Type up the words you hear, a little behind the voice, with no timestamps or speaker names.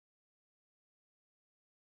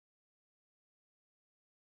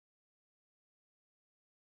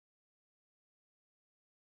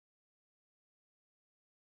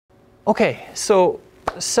Okay, so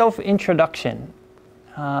self-introduction.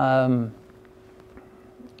 I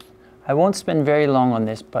won't spend very long on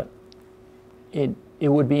this, but it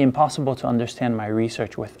would be impossible to understand my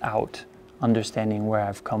research without understanding where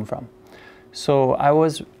I've come from. So I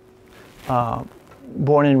was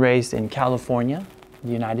born and raised in California,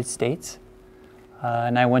 the United States,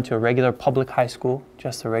 and I went to a regular public high school,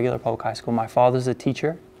 just a regular public high school. My father's a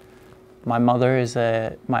teacher. My mother is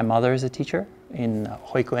a teacher in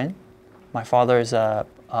Hoikuen. My father is a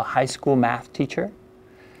high school math teacher,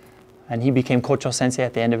 and he became Kocho Sensei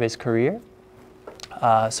at the end of his career.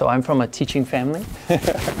 So I'm from a teaching family.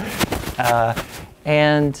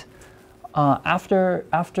 After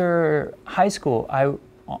high school,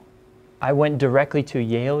 I went directly to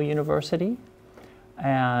Yale University,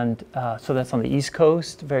 and so that's on the East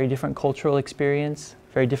Coast. Very different cultural experience,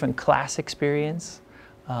 very different class experience,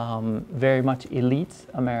 very much elite,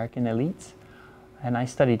 American elite. And I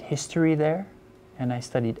studied history there, and I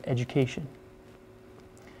studied education.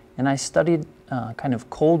 And I studied kind of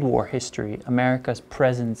Cold War history, America's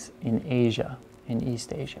presence in Asia, in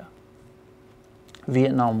East Asia.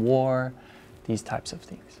 Vietnam War, these types of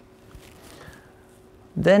things.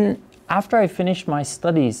 Then, after I finished my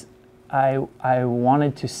studies, I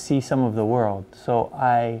wanted to see some of the world. So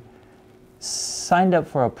I signed up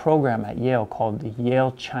for a program at Yale called the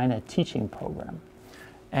Yale-China Teaching Program.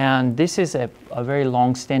 And this is a very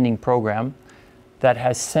long-standing program that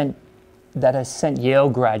has sent Yale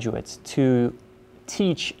graduates to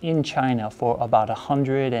teach in China for about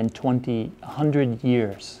 100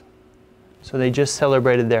 years. So they just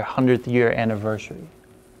celebrated their 100th year anniversary.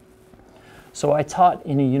 So I taught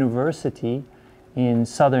in a university in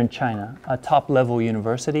southern China, a top-level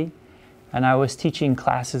university, and I was teaching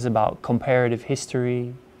classes about comparative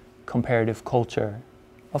history, comparative culture.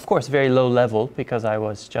 Of course, very low level because I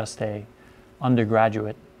was just an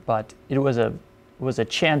undergraduate, but it was a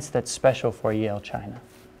chance that's special for Yale-China.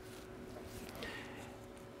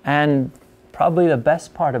 And probably the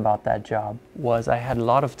best part about that job was I had a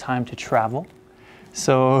lot of time to travel.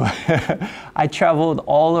 So I traveled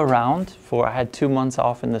all around I had 2 months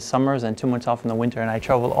off in the summers and 2 months off in the winter, and I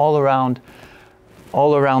traveled all around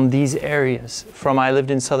these areas. I lived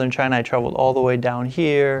in southern China, I traveled all the way down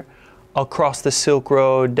here, across the Silk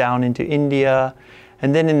Road, down into India.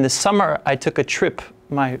 And then in the summer, I took a trip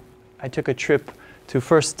to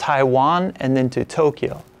first Taiwan and then to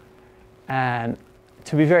Tokyo. And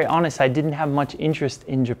to be very honest, I didn't have much interest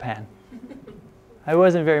in Japan. I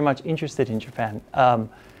wasn't very much interested in Japan.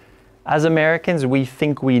 As Americans, we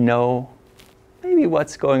think we know maybe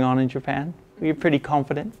what's going on in Japan. We're pretty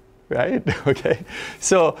confident, right? Okay.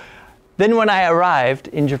 So then when I arrived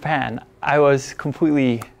in Japan, I was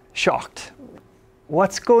completely shocked.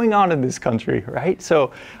 What's going on in this country, right?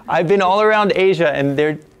 So I've been all around Asia, and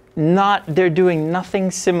they're doing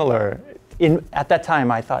nothing similar. At that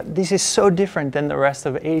time, I thought, this is so different than the rest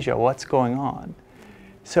of Asia. What's going on?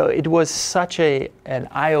 So it was such an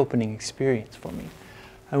eye-opening experience for me.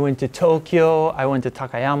 I went to Tokyo, I went to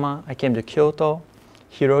Takayama, I came to Kyoto,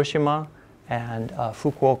 Hiroshima, and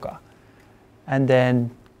Fukuoka. And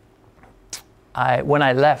then when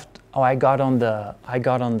I left, I got on the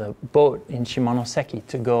boat in Shimonoseki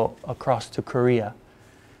to go across to Korea.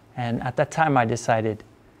 And at that time, I decided,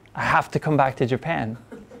 I have to come back to Japan.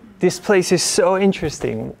 This place is so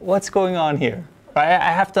interesting. What's going on here?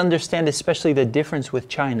 I have to understand, especially the difference with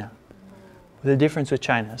China.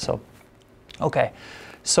 So, okay.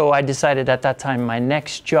 So I decided at that time, my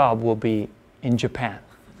next job will be in Japan.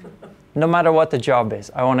 No matter what the job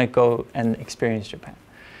is, I want to go and experience Japan.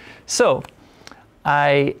 So,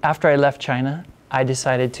 after I left China, I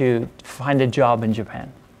decided to find a job in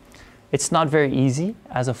Japan. It's not very easy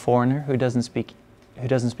as a foreigner who doesn't speak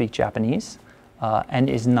Japanese and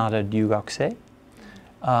is not a ryugakusei.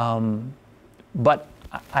 But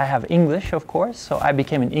I have English, of course, so I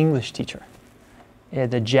became an English teacher.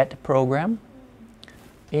 The JET program.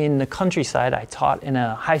 In the countryside, I taught in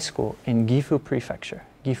a high school in Gifu Prefecture,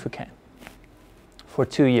 Gifu-ken, for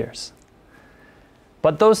 2 years.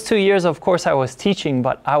 But those 2 years, of course, I was teaching,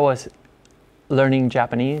 but I was learning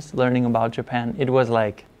Japanese, learning about Japan. It was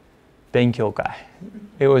like benkyoukai.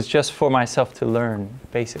 It was just for myself to learn,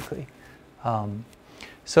 basically.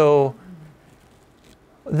 So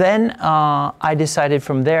then I decided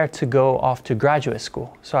from there to go off to graduate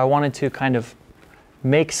school. So I wanted to kind of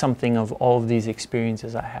make something of all of these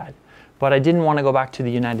experiences I had. But I didn't want to go back to the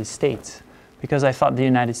United States because I thought the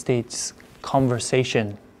United States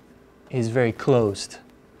conversation is very closed.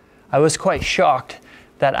 I was quite shocked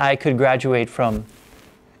that I could graduate from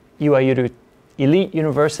Iwayuru elite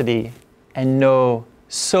university and know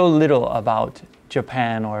so little about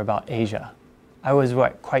Japan or about Asia. I was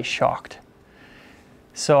quite shocked.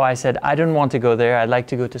 So I said, I don't want to go there. I'd like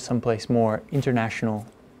to go to someplace more international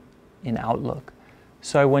in outlook.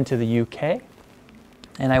 So I went to the UK,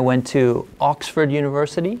 and I went to Oxford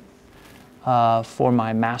University for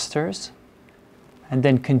my master's, and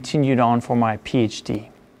then continued on for my PhD.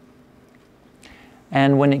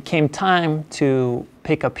 And when it came time to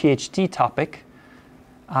pick a PhD topic,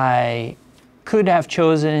 I could have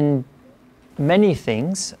chosen many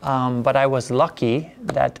things, but I was lucky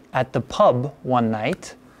that at the pub one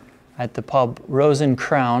night, at the pub Rose and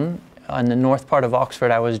Crown on the north part of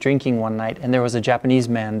Oxford, I was drinking one night, and there was a Japanese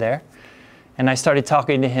man there. And I started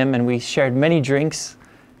talking to him, and we shared many drinks,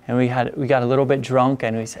 and we got a little bit drunk,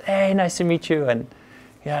 and we said, hey, nice to meet you, and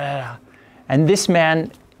yeah. And this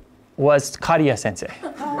man was Kariya sensei.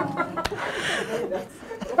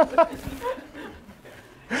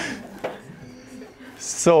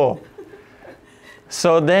 So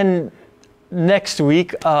then next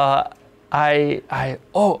week, Kariya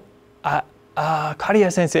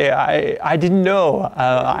sensei, I didn't know.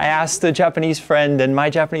 I asked a Japanese friend, and my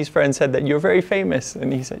Japanese friend said that you're very famous.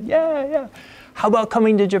 And he said, yeah. How about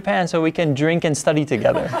coming to Japan so we can drink and study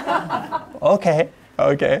together? Okay.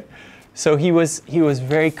 So he was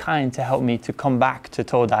very kind to help me to come back to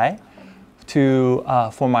Todai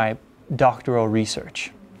for my doctoral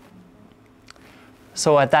research.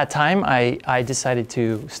 So at that time, I decided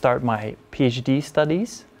to start my PhD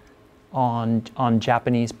studies on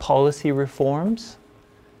Japanese policy reforms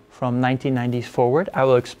from 1990s forward. I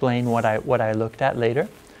will explain what I looked at later.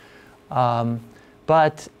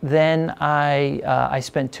 But then I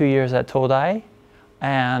spent 2 years at Todai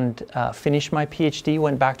and finished my PhD,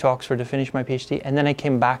 went back to Oxford to finish my PhD, and then I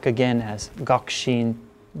came back again as Gakushin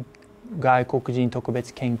Gaikokujin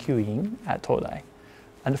Tokubetsu Kenkyuin at Todai,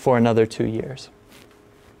 and for another 2 years.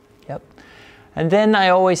 Yep. And then I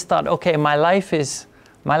always thought, okay, my life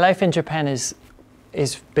in Japan is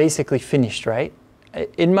basically finished, right?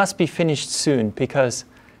 It must be finished soon, because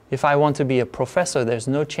if I want to be a professor, there's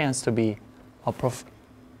no chance to be a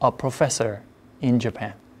professor in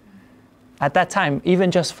Japan. At that time, even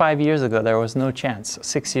just 5 years ago, there was no chance,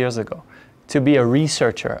 6 years ago, to be a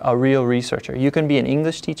researcher, a real researcher. You can be an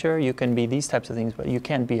English teacher, you can be these types of things, but you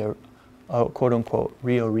can't be a quote-unquote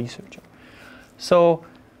real researcher. So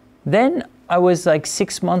then I was like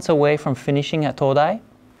 6 months away from finishing at Todai,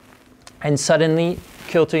 and suddenly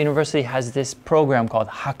Kyoto University has this program called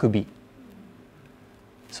Hakubi.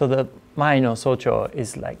 So the Mai no Socho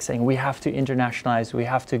is like saying, we have to internationalize, we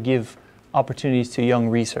have to give opportunities to young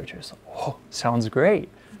researchers. Oh, sounds great.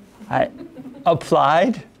 I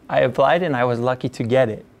applied and I was lucky to get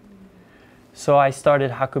it. So I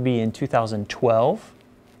started Hakubi in 2012,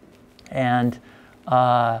 and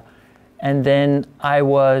then I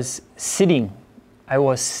was sitting. I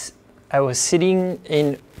was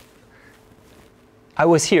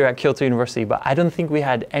here at Kyoto University, but I don't think we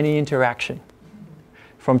had any interaction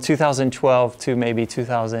from 2012 to maybe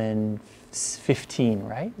 2015,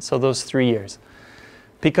 right? So those 3 years.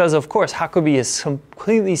 Because of course, Hakubi is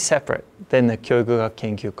completely separate than the Kyokuga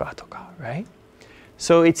Kenkyuka toka, right?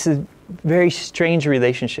 So it's a very strange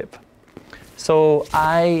relationship. So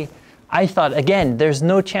I thought, again, there's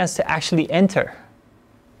no chance to actually enter.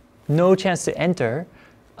 No chance to enter,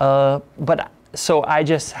 so I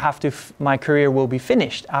just have to, my career will be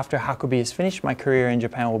finished. After Hakubi is finished, my career in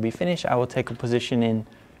Japan will be finished. I will take a position in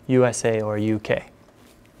USA or UK.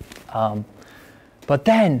 But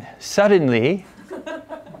then, suddenly,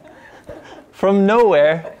 from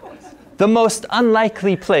nowhere, the most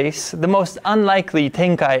unlikely place, the most unlikely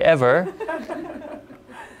tenkai ever,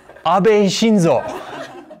 Abe Shinzo.